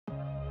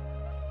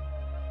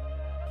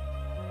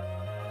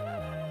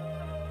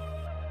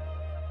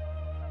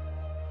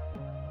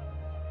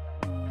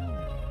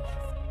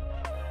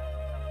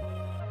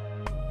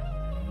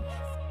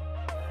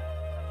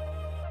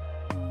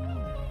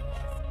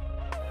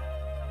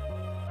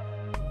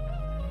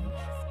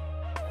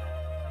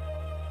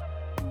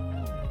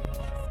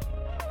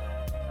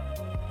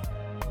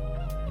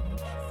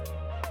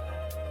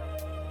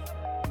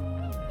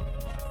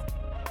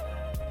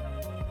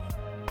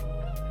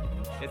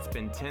It's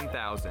been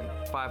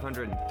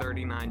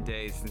 10,539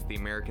 days since the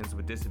Americans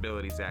with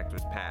Disabilities Act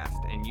was passed,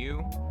 and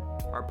you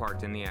are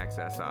parked in the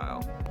access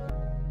aisle.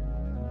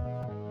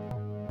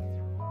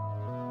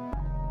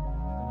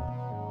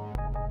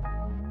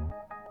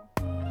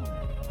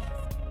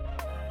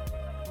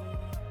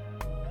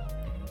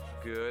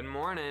 Good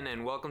morning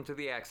and welcome to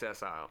the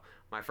access aisle.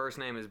 My first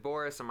name is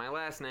Boris and my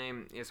last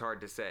name is hard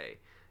to say.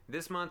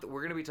 This month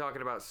we're going to be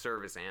talking about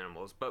service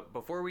animals, but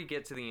before we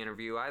get to the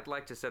interview, I'd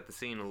like to set the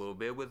scene a little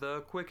bit with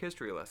a quick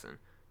history lesson.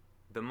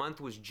 The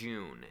month was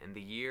June and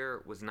the year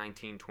was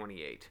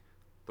 1928.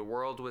 The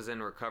world was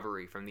in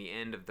recovery from the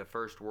end of the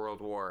First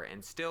World War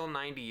and still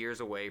 90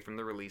 years away from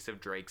the release of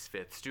Drake's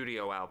fifth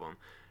studio album.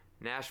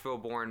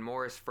 Nashville-born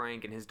Morris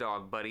Frank and his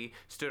dog Buddy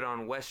stood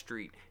on West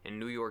Street in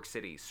New York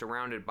City,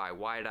 surrounded by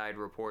wide-eyed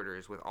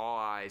reporters with all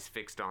eyes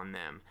fixed on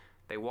them.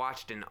 They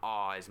watched in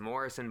awe as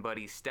Morris and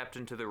Buddy stepped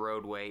into the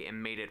roadway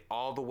and made it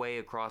all the way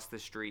across the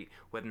street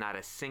with not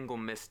a single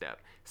misstep,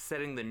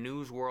 setting the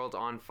news world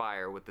on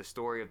fire with the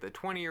story of the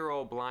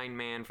 20-year-old blind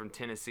man from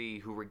Tennessee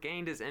who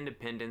regained his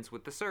independence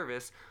with the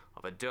service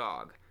of a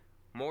dog.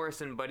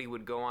 Morris and Buddy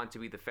would go on to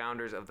be the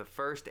founders of the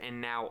first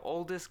and now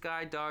oldest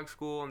guide dog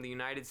school in the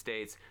United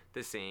States,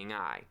 the Seeing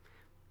Eye.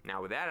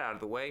 Now with that out of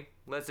the way,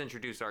 let's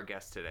introduce our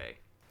guest today.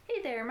 Hey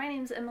there, my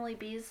name's Emily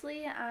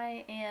Beasley.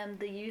 I am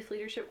the Youth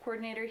Leadership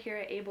Coordinator here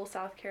at Able,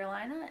 South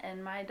Carolina,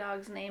 and my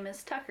dog's name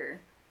is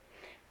Tucker.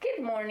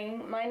 Good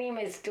morning. My name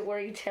is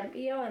Dory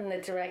Tempio. I'm the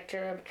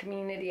Director of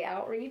Community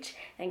Outreach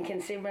and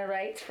Consumer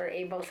Rights for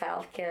Able,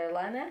 South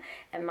Carolina,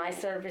 and my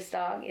service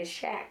dog is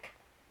Shaq.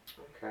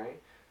 Okay.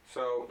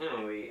 So,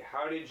 Emily,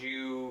 how did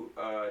you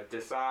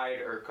decide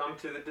or come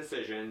to the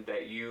decision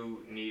that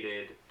you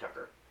needed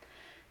Tucker?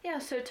 Yeah,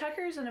 so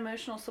Tucker is an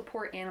emotional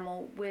support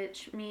animal,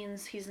 which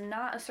means he's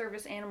not a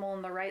service animal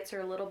and the rights are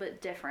a little bit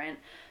different.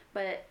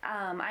 But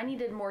I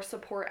needed more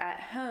support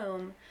at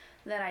home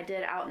than I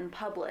did out in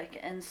public.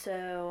 And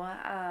so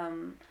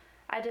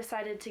I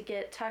decided to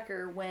get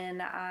Tucker when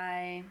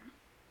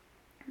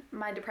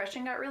my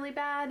depression got really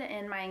bad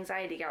and my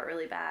anxiety got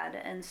really bad.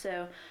 And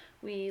so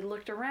we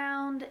looked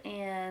around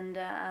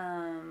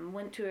and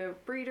went to a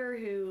breeder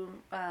who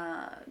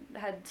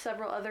had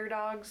several other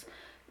dogs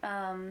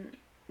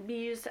be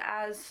used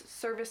as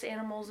service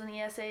animals in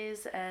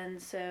ESAs,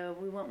 and so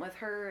we went with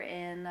her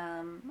and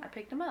I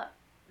picked him up.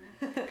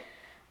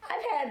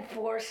 I've had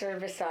 4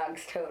 service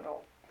dogs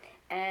total,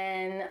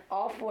 and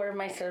all 4 of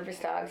my service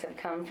dogs have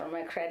come from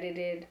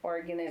accredited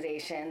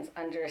organizations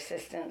under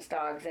Assistance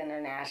Dogs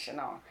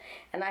International.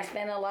 And I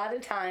spent a lot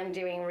of time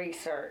doing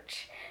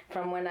research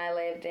from when I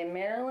lived in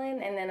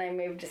Maryland and then I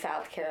moved to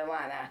South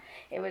Carolina.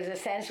 It was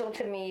essential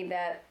to me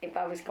that if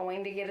I was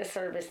going to get a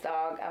service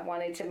dog, I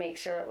wanted to make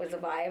sure it was a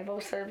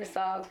viable service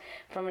dog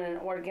from an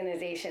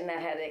organization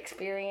that had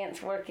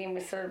experience working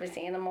with service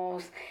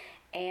animals.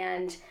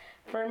 And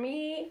for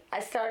me,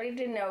 I started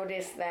to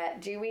notice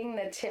that doing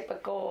the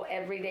typical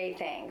everyday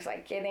things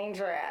like getting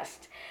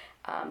dressed,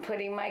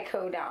 putting my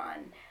coat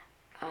on,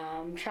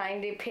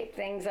 trying to pick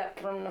things up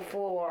from the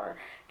floor,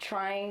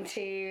 trying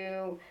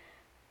to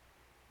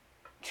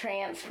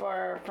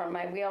transfer from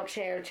my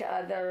wheelchair to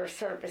other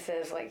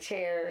surfaces like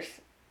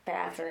chairs,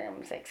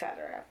 bathrooms,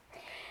 etc.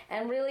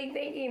 And really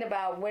thinking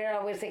about where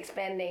I was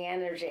expending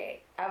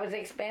energy. I was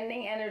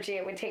expending energy.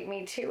 It would take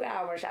me 2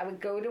 hours. I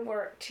would go to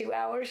work 2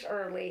 hours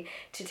early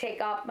to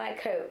take off my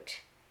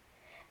coat.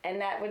 And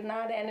that was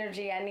not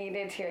energy I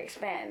needed to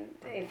expend.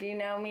 If you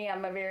know me,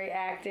 I'm a very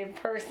active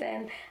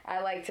person. I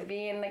like to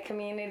be in the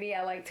community.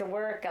 I like to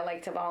work. I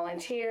like to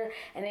volunteer.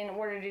 And in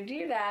order to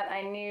do that,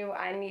 I knew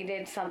I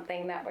needed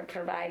something that would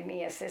provide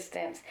me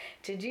assistance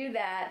to do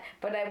that.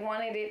 But I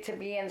wanted it to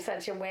be in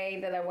such a way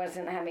that I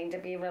wasn't having to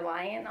be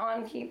reliant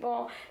on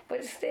people,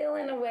 but still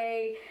in a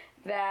way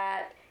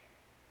that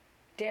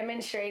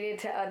demonstrated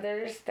to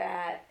others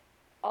that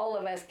all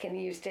of us can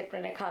use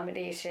different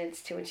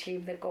accommodations to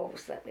achieve the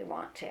goals that we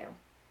want to.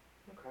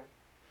 Okay.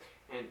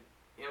 And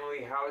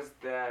Emily, how is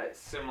that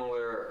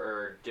similar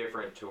or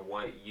different to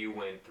what you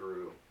went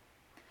through?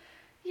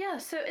 Yeah,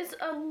 so it's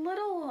a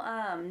little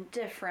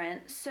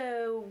different.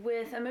 So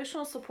with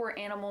emotional support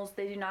animals,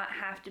 they do not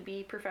have to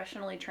be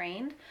professionally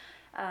trained.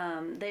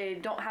 They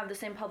don't have the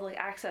same public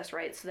access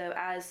rights though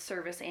as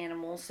service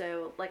animals.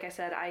 So like I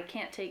said, I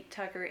can't take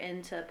Tucker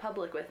into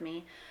public with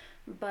me,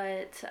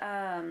 but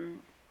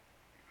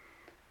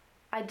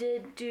I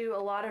did do a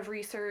lot of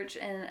research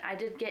and I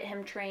did get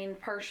him trained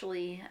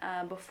partially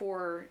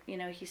before,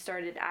 he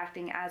started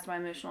acting as my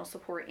emotional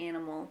support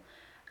animal.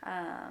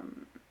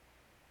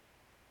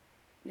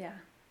 Yeah.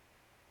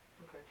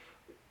 Okay.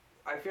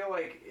 Do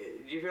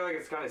you feel like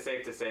it's kind of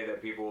safe to say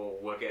that people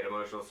look at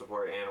emotional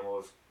support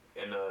animals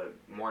in a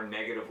more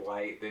negative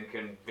light than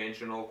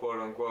conventional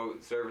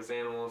quote-unquote service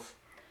animals?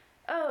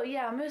 Oh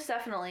yeah, most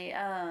definitely.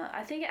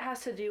 I think it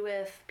has to do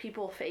with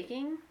people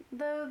faking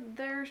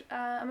their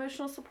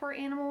emotional support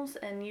animals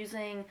and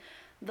using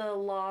the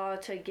law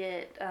to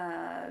get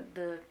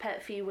the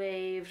pet fee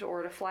waived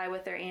or to fly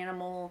with their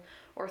animal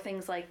or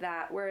things like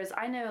that. Whereas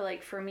I know,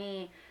 like for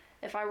me,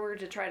 if I were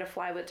to try to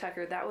fly with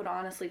Tucker, that would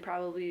honestly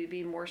probably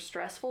be more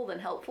stressful than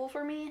helpful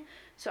for me.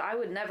 So I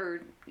would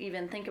never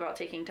even think about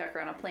taking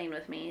Tucker on a plane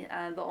with me.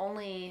 The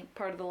only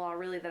part of the law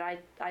really that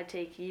I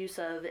take use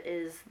of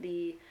is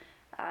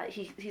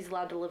he's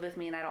allowed to live with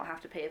me and I don't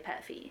have to pay a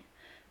pet fee,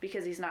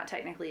 because he's not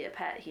technically a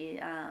pet. He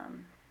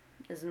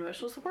is an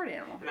emotional support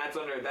animal. And that's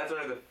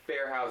under the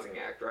Fair Housing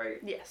Act, right?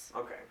 Yes.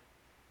 Okay.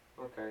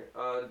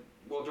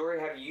 Well,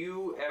 Jory, have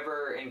you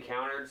ever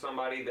encountered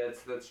somebody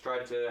that's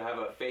tried to have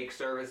a fake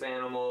service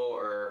animal,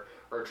 or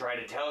try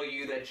to tell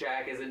you that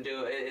Jack isn't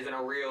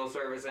a real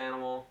service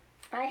animal?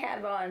 I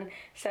have on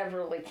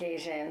several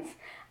occasions.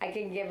 I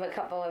can give a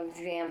couple of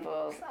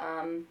examples.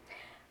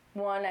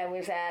 One, I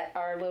was at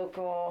our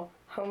local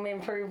home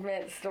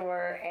improvement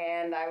store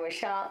and I was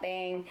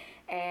shopping,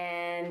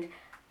 and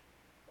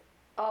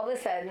all of a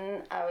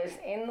sudden I was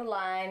in the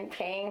line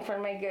paying for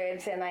my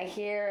goods and I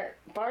hear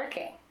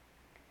barking.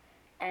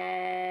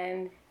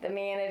 And the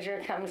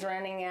manager comes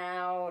running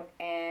out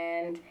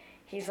and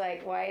he's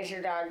like, "Why is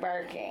your dog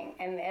barking?"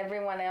 And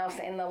everyone else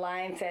in the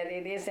line said,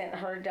 "It isn't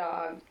her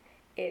dog,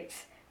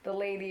 it's the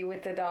lady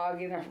with the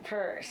dog in her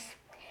purse."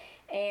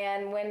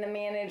 And when the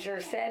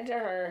manager said to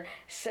her,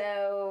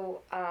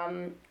 "So,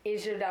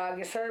 is your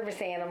dog a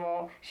service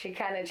animal?" she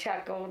kind of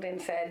chuckled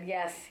and said,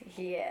 "Yes,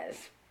 he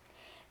is."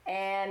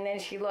 And then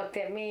she looked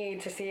at me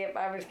to see if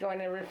I was going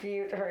to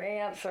refute her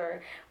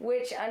answer,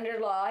 which under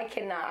law I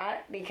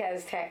cannot,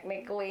 because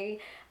technically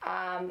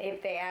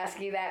if they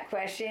ask you that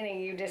question and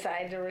you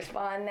decide to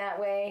respond that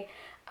way,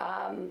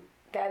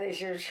 that is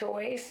your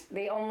choice.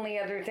 The only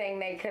other thing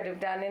they could have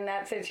done in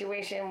that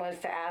situation was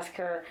to ask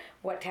her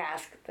what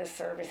task the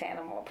service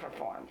animal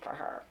performed for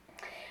her.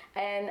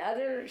 In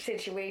other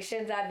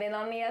situations, I've been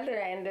on the other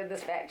end of the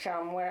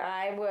spectrum where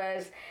I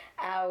was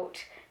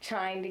out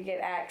trying to get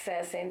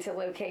access into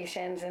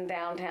locations in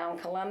downtown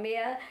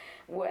Columbia,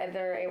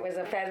 whether it was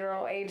a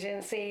federal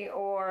agency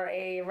or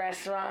a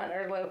restaurant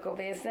or local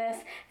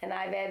business, and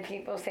I've had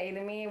people say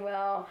to me,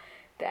 "Well,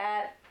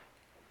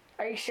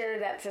 are you sure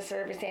that's a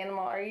service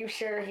animal? Are you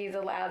sure he's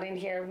allowed in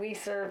here? We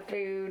serve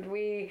food,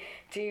 we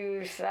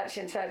do such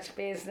and such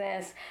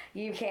business,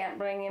 you can't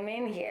bring him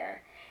in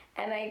here."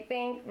 And I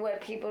think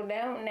what people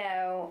don't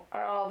know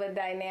are all the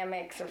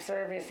dynamics of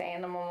service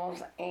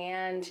animals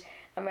and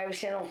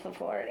emotional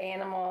support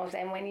animals.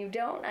 And when you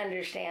don't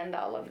understand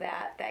all of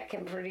that, that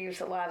can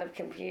produce a lot of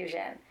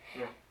confusion.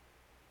 Yeah.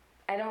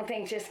 I don't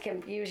think just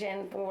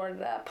confusion for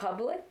the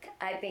public.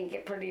 I think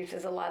it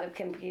produces a lot of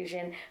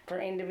confusion for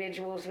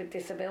individuals with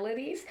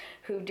disabilities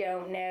who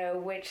don't know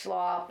which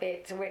law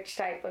fits which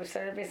type of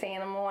service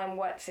animal and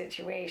what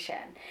situation.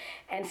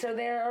 And so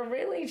there are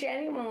really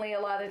genuinely a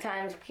lot of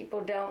times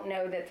people don't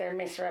know that they're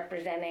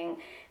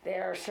misrepresenting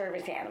their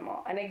service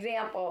animal. An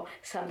example,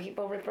 some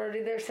people refer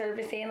to their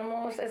service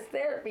animals as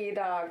therapy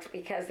dogs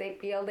because they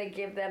feel they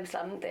give them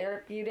some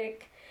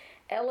therapeutic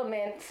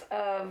elements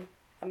of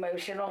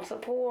emotional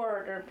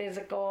support or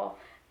physical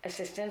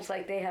assistance,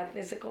 like they have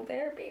physical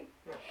therapy.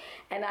 Yeah.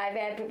 And I've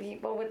had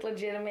people with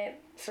legitimate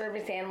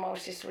service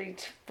animals just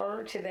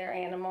refer to their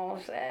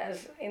animals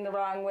as in the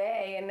wrong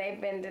way, and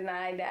they've been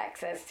denied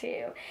access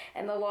too.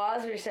 And the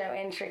laws are so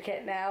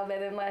intricate now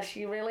that unless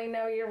you really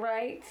know your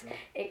rights,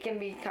 it can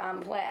be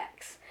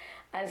complex.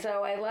 And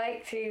so I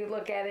like to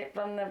look at it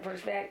from the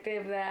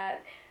perspective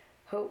that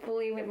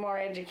hopefully with more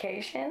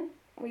education,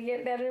 we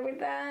get better with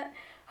that.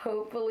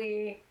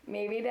 Hopefully,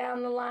 maybe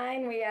down the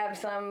line, we have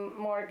some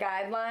more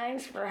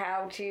guidelines for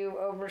how to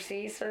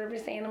oversee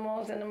service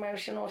animals and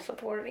emotional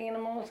support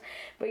animals.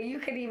 But you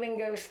could even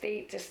go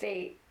state to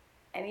state.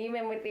 And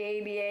even with the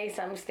ADA,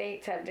 some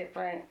states have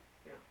different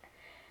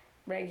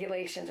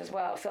regulations as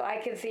well. So I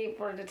can see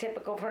for the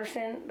typical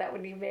person, that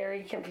would be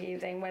very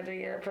confusing, whether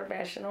you're a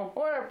professional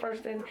or a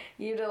person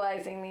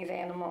utilizing these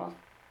animals.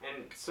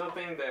 And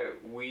something that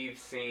we've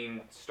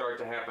seen start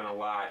to happen a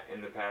lot in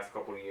the past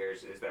couple of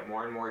years is that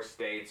more and more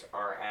states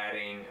are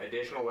adding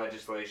additional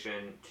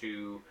legislation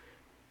to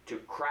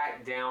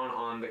crack down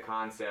on the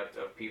concept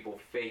of people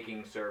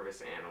faking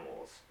service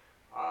animals.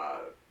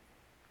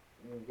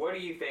 What do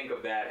you think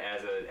of that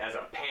as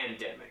a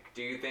pandemic?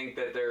 Do you think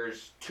that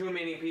there's too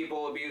many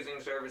people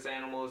abusing service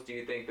animals? Do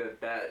you think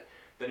that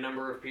the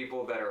number of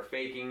people that are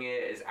faking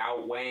it is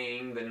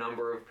outweighing the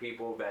number of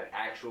people that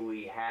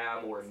actually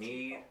have or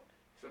need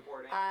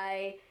support animals?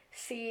 I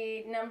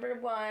see, number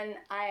one,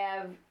 I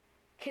have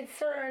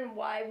concern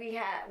why we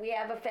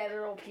have a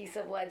federal piece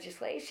of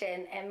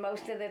legislation and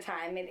most of the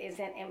time it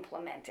isn't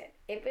implemented.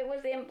 If it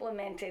was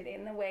implemented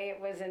in the way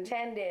it was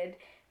intended,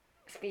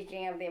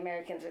 speaking of the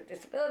Americans with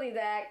Disabilities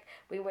Act,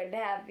 we wouldn't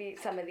have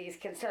some of these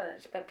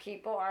concerns, but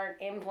people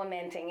aren't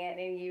implementing it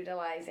and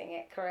utilizing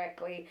it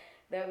correctly,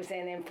 those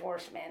in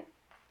enforcement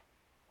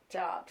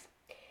jobs.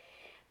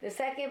 The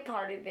second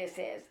part of this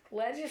is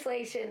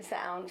legislation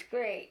sounds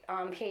great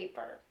on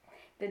paper.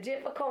 The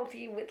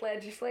difficulty with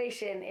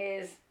legislation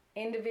is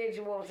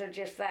individuals are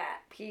just that.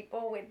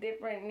 People with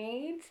different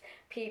needs,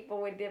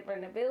 people with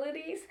different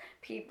abilities,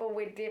 people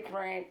with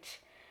different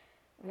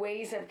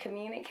ways of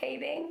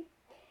communicating.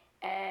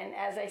 And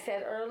as I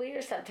said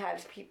earlier,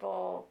 sometimes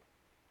people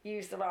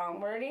use the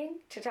wrong wording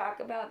to talk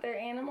about their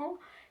animal.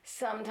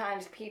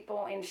 Sometimes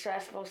people in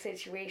stressful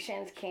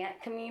situations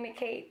can't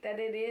communicate that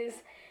it is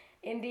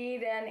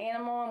indeed an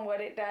animal and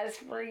what it does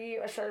for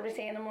you, a service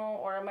animal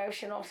or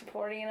emotional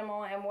support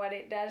animal, and what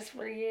it does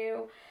for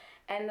you.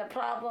 And the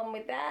problem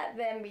with that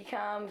then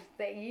becomes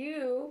that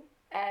you,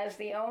 as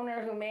the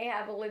owner who may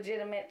have a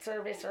legitimate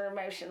service or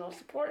emotional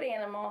support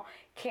animal,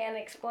 can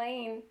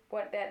explain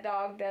what that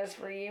dog does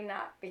for you,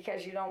 not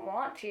because you don't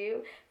want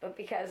to, but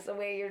because the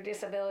way your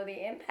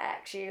disability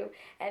impacts you.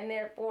 And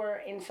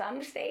therefore, in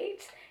some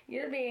states,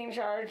 you're being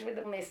charged with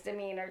a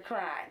misdemeanor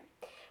crime,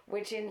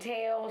 which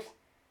entails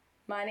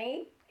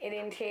money. It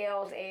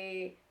entails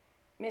a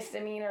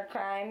misdemeanor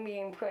crime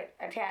being put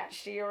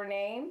attached to your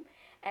name,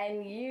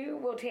 and you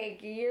will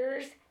take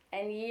years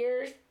and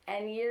years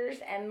and years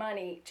and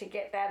money to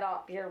get that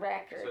off your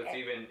record. So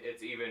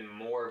it's even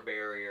more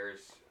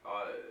barriers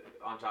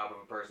on top of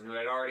a person who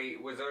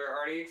was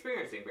already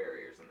experiencing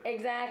barriers in that.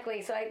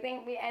 Exactly. So I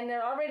think and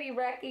they're already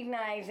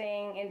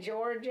recognizing in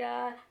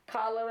Georgia,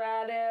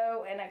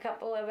 Colorado, and a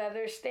couple of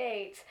other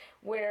states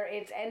where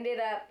it's ended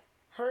up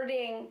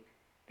hurting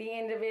the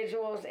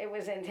individuals it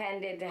was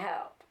intended to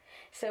help.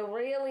 So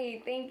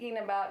really thinking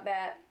about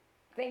that,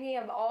 thinking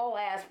of all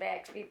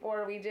aspects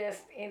before we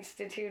just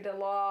institute a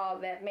law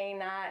that may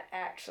not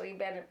actually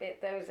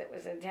benefit those it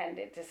was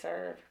intended to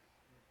serve.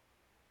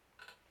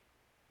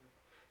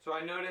 So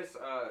I notice,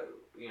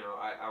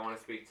 I want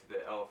to speak to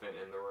the elephant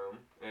in the room,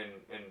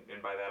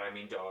 and by that I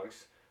mean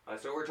dogs.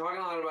 So we're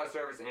talking a lot about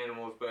service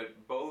animals,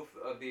 but both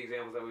of the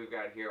examples that we've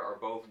got here are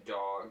both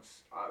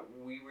dogs.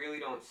 We really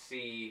don't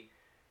see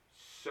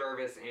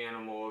service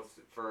animals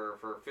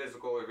for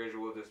physical or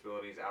visual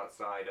disabilities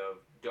outside of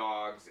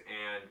dogs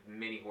and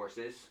mini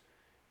horses,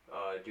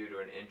 due to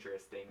an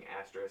interesting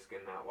asterisk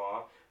in that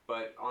law.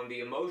 But on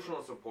the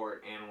emotional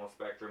support animal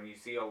spectrum, you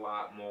see a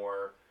lot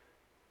more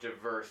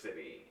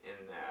diversity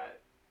in that,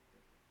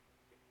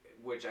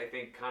 which I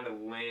think kind of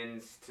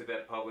lends to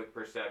that public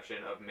perception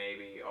of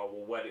maybe, oh,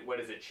 well, what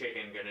is a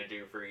chicken gonna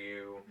do for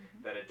you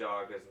that a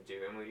dog doesn't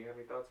do? Emily, do you have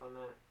any thoughts on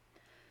that?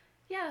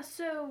 Yeah,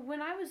 so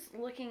when I was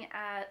looking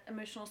at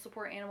emotional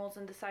support animals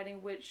and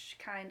deciding which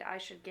kind I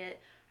should get,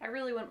 I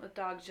really went with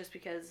dogs just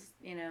because,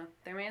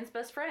 they're man's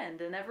best friend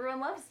and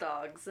everyone loves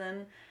dogs.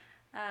 And,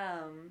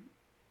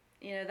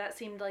 that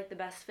seemed like the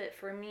best fit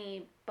for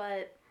me.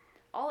 But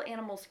all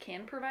animals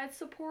can provide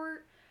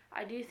support.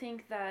 I do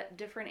think that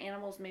different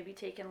animals may be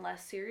taken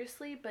less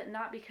seriously, but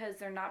not because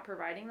they're not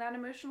providing that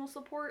emotional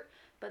support,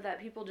 but that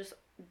people just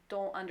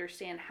don't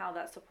understand how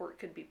that support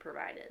could be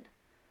provided.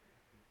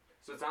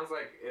 So it sounds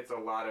like it's a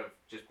lot of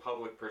just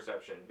public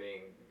perception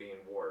being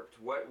warped.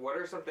 What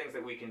are some things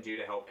that we can do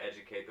to help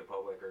educate the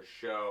public or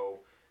show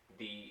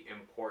the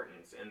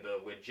importance and the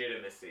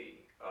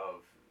legitimacy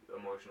of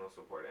emotional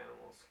support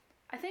animals?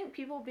 I think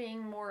people being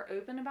more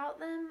open about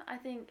them. I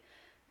think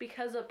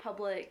because of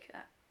public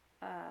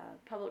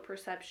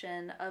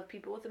perception of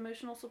people with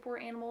emotional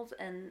support animals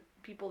and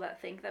people that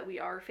think that we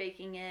are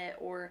faking it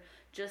or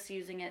just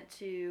using it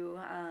to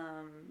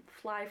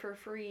fly for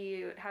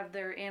free, have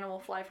their animal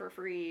fly for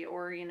free,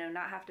 or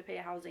not have to pay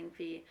a housing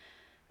fee.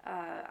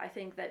 I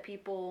think that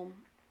people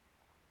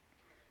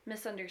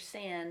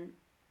misunderstand,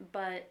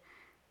 but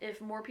if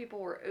more people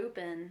were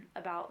open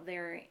about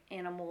their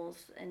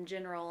animals in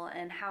general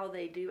and how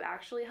they do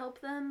actually help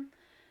them,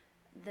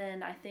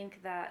 then I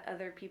think that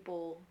other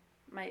people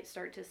might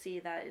start to see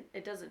that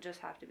it doesn't just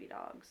have to be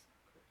dogs.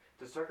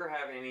 Does Tucker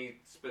have any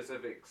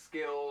specific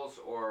skills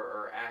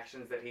or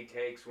actions that he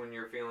takes when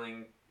you're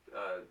feeling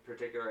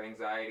particular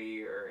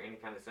anxiety or any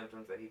kind of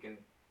symptoms that he can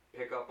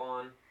pick up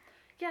on?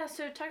 Yeah,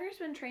 so Tucker's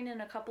been trained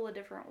in a couple of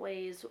different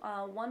ways.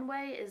 One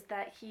way is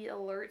that he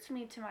alerts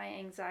me to my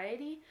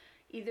anxiety,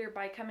 either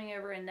by coming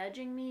over and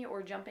nudging me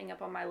or jumping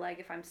up on my leg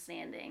if I'm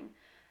standing.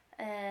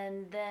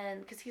 And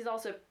then, because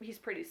he's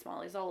pretty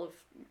small, he's all of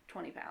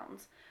 20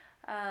 pounds.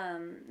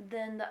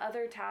 Then the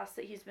other task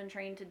that he's been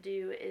trained to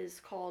do is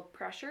called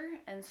pressure,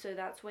 and so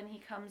that's when he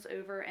comes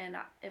over, and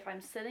if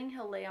I'm sitting,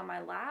 he'll lay on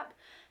my lap,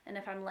 and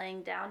if I'm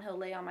laying down, he'll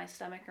lay on my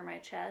stomach or my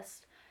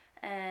chest.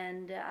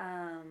 And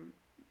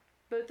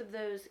both of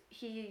those,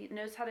 he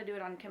knows how to do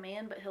it on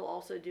command, but he'll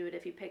also do it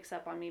if he picks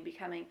up on me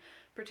becoming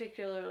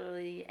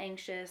particularly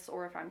anxious,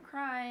 or if I'm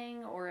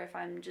crying, or if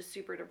I'm just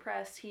super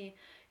depressed.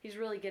 He's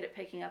really good at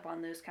picking up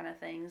on those kind of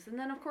things. And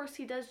then of course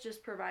he does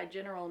just provide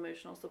general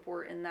emotional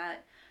support in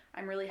that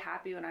I'm really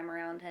happy when I'm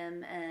around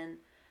him, and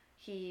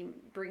he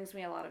brings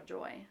me a lot of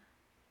joy.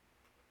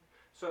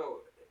 So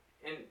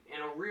in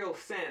a real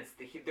sense,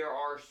 there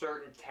are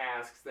certain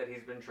tasks that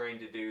he's been trained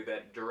to do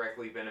that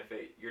directly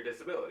benefit your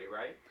disability,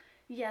 right?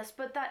 Yes,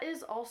 but that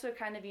is also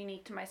kind of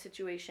unique to my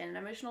situation.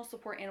 Emotional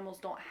support animals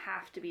don't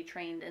have to be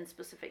trained in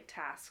specific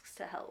tasks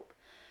to help.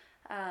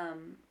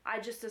 I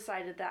just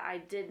decided that I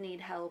did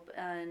need help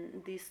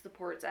in these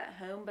supports at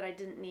home, but I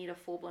didn't need a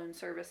full-blown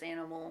service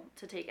animal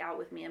to take out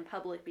with me in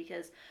public,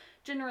 because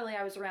generally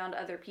I was around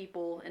other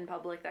people in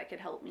public that could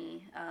help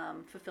me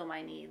fulfill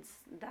my needs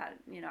that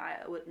I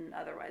wouldn't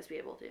otherwise be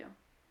able to.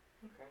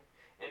 Okay.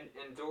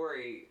 And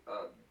Dory,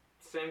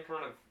 same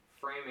kind of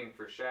framing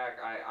for Shaq,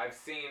 I've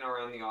seen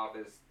around the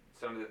office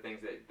some of the things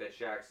that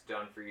Shaq's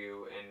done for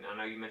you, and I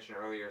know you mentioned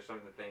earlier some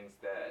of the things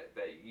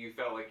that you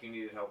felt like you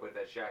needed help with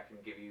that Shaq can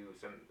give you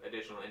some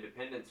additional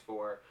independence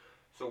for.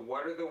 So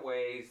what are the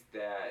ways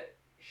that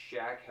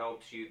Shaq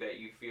helps you that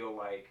you feel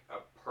like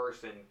a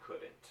person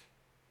couldn't?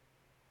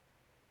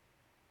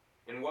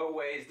 In what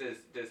ways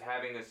does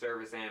having a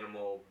service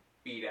animal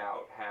beat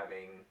out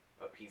having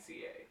a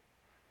PCA?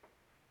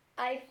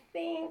 I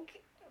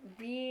think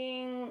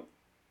being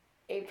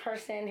a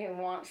person who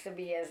wants to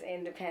be as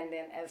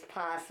independent as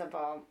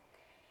possible,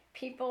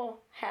 people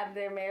have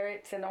their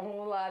merits in a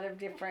whole lot of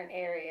different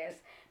areas.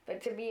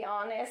 But to be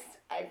honest,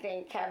 I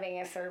think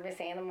having a service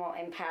animal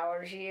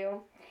empowers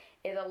you.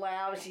 It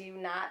allows you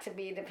not to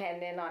be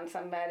dependent on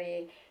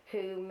somebody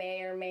who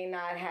may or may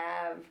not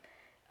have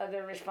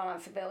other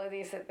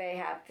responsibilities that they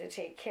have to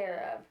take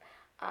care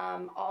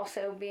of.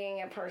 Also,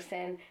 being a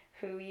person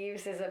who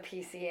uses a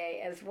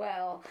PCA as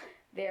well,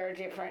 there are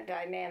different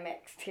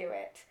dynamics to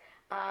it.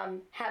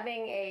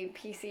 Having a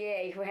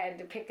PCA who had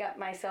to pick up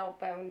my cell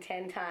phone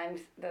 10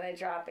 times that I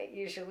drop it,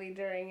 usually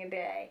during a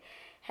day.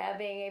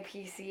 Having a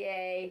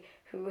PCA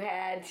who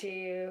had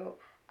to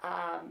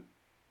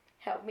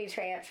help me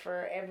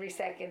transfer every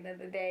second of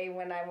the day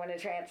when I want to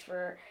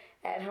transfer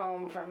at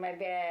home from my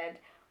bed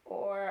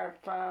or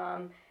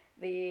from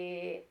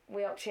the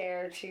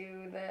wheelchair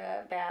to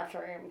the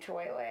bathroom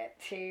toilet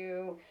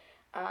to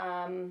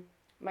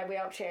my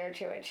wheelchair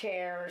to a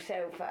chair or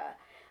sofa.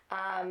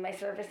 My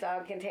service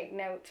dog can take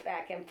notes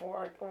back and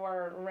forth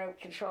or remote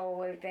control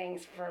with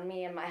things for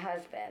me and my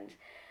husband.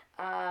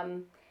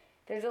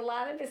 There's a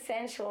lot of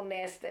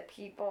essentialness that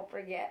people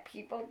forget.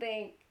 People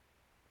think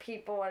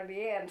people are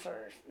the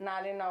answers,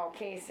 not in all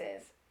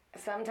cases.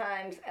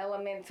 Sometimes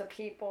elements of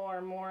people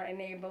are more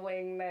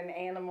enabling than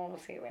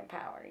animals who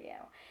empower you.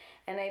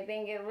 And I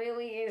think it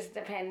really is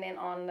dependent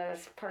on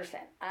this person.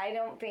 I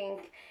don't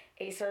think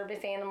a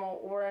service animal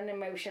or an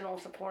emotional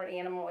support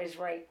animal is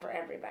right for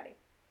everybody.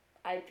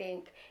 I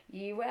think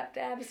you have to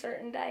have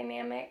certain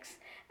dynamics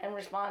and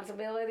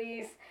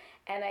responsibilities,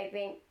 and I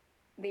think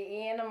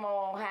the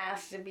animal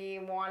has to be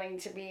wanting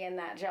to be in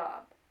that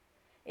job.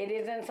 It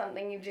isn't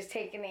something you just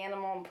take an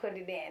animal and put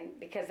it in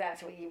because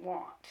that's what you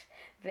want.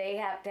 They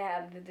have to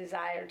have the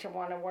desire to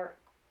want to work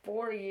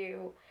for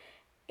you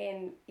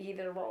in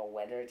either role,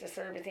 whether it's a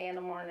service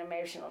animal or an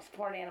emotional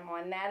support animal,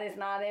 and that is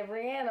not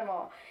every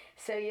animal.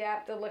 So you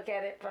have to look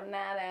at it from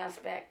that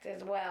aspect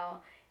as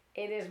well.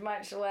 It is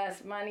much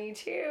less money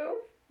too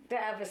to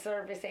have a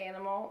service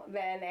animal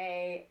than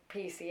a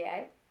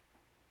PCA.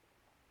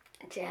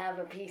 To have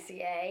a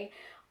PCA,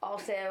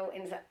 also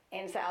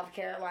in South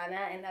Carolina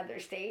and other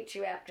states,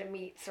 you have to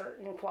meet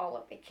certain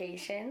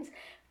qualifications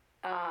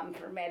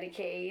for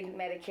Medicaid,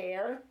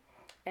 Medicare,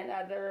 and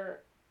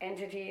other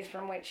entities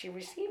from which you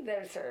receive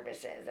those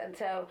services. And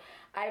so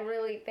I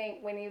really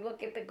think when you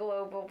look at the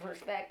global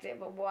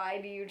perspective of why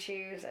do you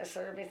choose a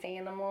service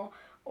animal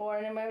or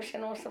an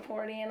emotional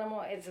support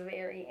animal, it's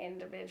very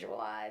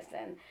individualized,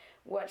 and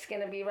what's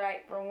going to be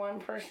right for one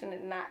person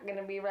is not going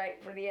to be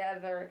right for the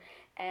other.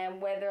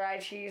 And whether I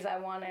choose I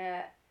want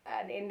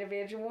an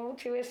individual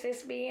to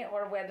assist me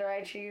or whether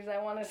I choose I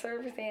want a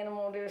service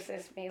animal to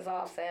assist me is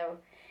also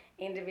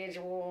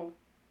individual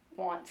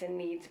wants and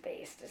needs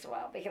based as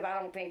well, because I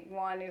don't think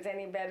one is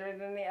any better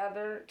than the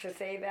other to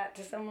say that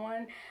to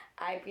someone.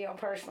 I feel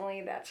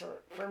personally that's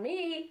for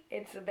me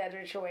it's a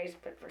better choice,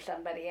 but for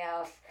somebody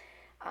else,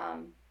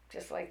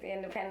 just like the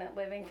independent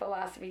living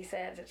philosophy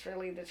says, it's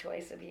really the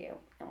choice of you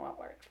and what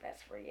works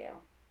best for you.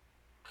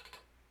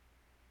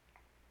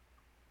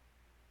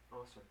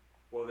 Awesome.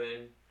 Well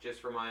then, just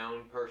for my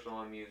own personal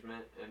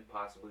amusement and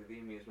possibly the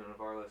amusement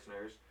of our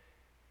listeners,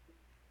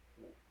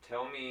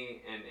 tell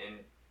me and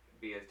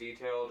be as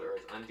detailed or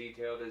as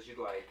undetailed as you'd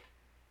like,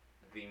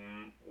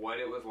 what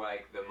it was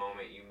like the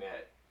moment you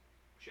met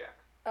Shaq.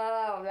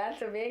 Oh,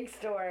 that's a big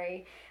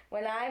story.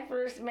 When I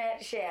first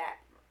met Shaq,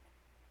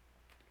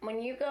 when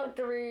you go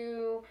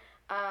through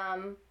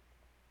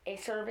a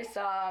service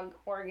dog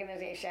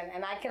organization,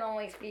 and I can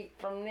only speak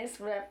from this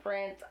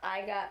reference,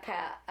 I got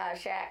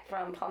Shaq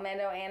from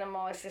Palmetto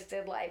Animal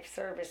Assisted Life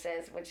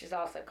Services, which is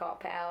also called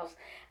PALS,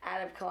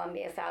 out of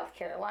Columbia, South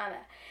Carolina.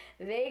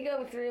 They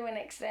go through an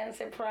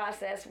extensive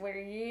process where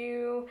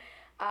you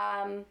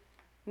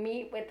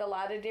meet with a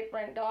lot of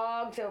different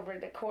dogs over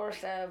the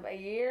course of a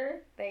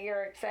year that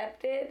you're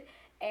accepted,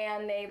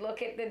 and they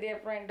look at the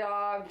different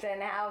dogs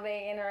and how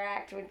they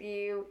interact with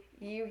you.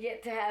 You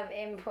get to have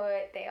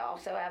input. They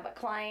also have a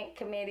client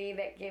committee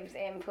that gives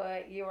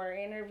input. You are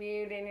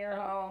interviewed in your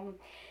home.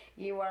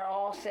 You are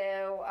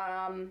also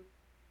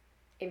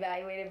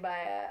evaluated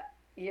by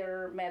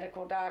your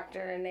medical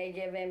doctor, and they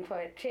give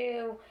input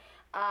too.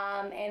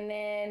 And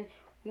then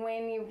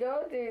when you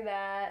go through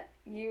that,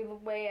 you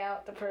weigh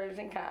out the pros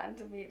and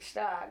cons of each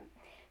dog.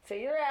 So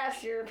you're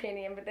asked your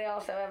opinion, but they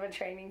also have a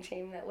training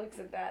team that looks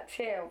at that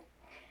too.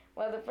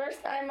 Well, the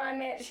first time I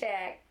met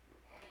Shaq,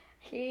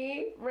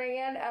 he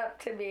ran up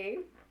to me.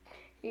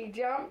 He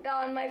jumped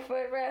on my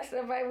footrest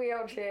of my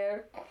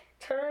wheelchair,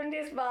 turned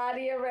his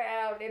body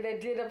around and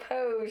it did a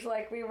pose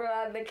like we were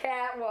on the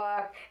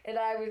catwalk, and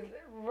I was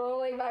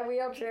rolling my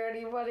wheelchair and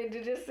he wanted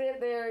to just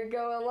sit there and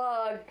go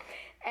along.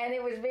 And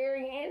it was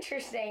very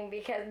interesting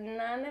because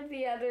none of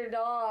the other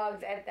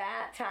dogs at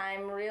that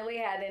time really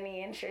had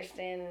any interest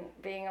in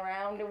being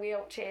around a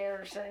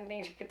wheelchair or certain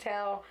things. You could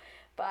tell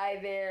by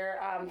their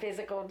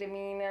physical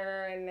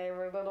demeanor, and they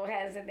were a little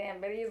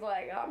hesitant, but he's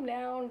like, I'm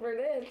down for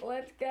this,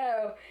 let's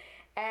go.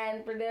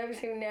 And for those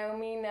who know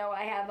me, know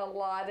I have a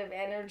lot of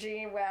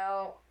energy.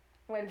 Well,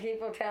 when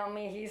people tell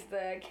me he's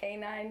the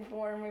canine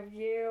form of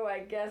you, I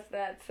guess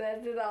that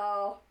says it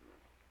all.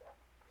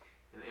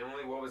 And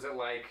Emily, what was it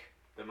like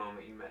the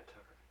moment you met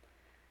Tucker?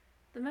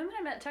 The moment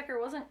I met Tucker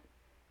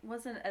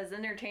wasn't as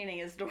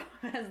entertaining as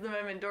as the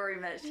moment Dory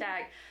met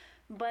Shaq,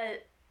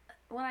 but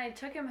when I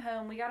took him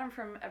home, we got him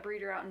from a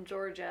breeder out in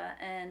Georgia,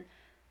 and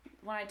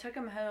when I took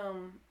him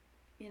home,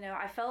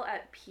 I felt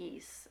at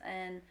peace,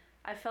 and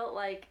I felt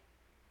like,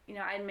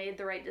 I'd made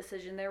the right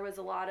decision. There was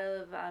a lot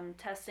of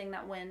testing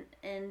that went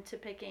into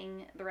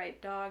picking the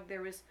right dog. It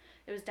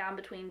was down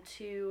between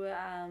two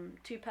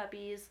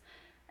puppies,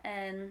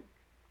 and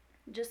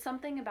just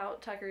something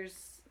about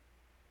Tucker's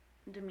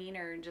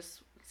demeanor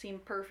just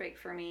seemed perfect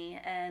for me.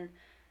 And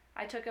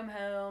I took him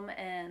home,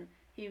 and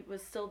he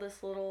was still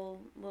this little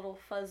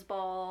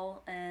fuzzball,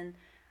 and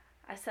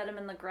I set him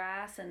in the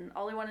grass, and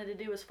all he wanted to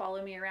do was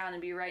follow me around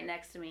and be right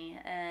next to me.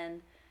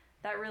 And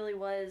that really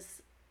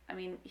was,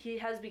 he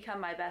has become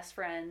my best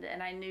friend,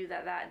 and I knew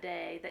that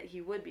day that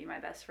he would be my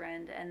best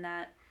friend, and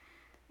that,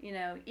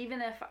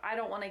 even if I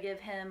don't want to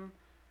give him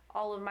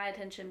all of my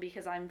attention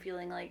because I'm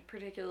feeling like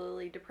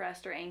particularly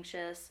depressed or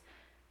anxious,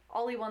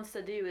 all he wants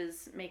to do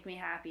is make me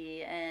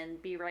happy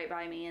and be right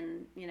by me,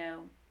 and,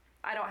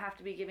 I don't have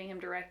to be giving him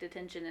direct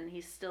attention, and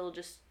he's still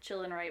just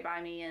chilling right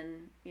by me,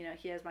 and,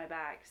 he has my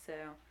back. So,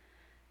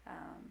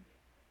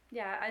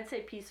 yeah, I'd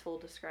say peaceful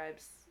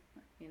describes,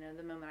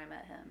 the moment I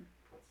met him.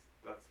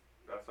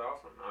 That's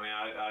awesome.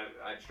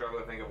 I'd struggle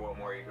to think of what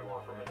more you could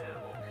want from an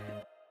animal.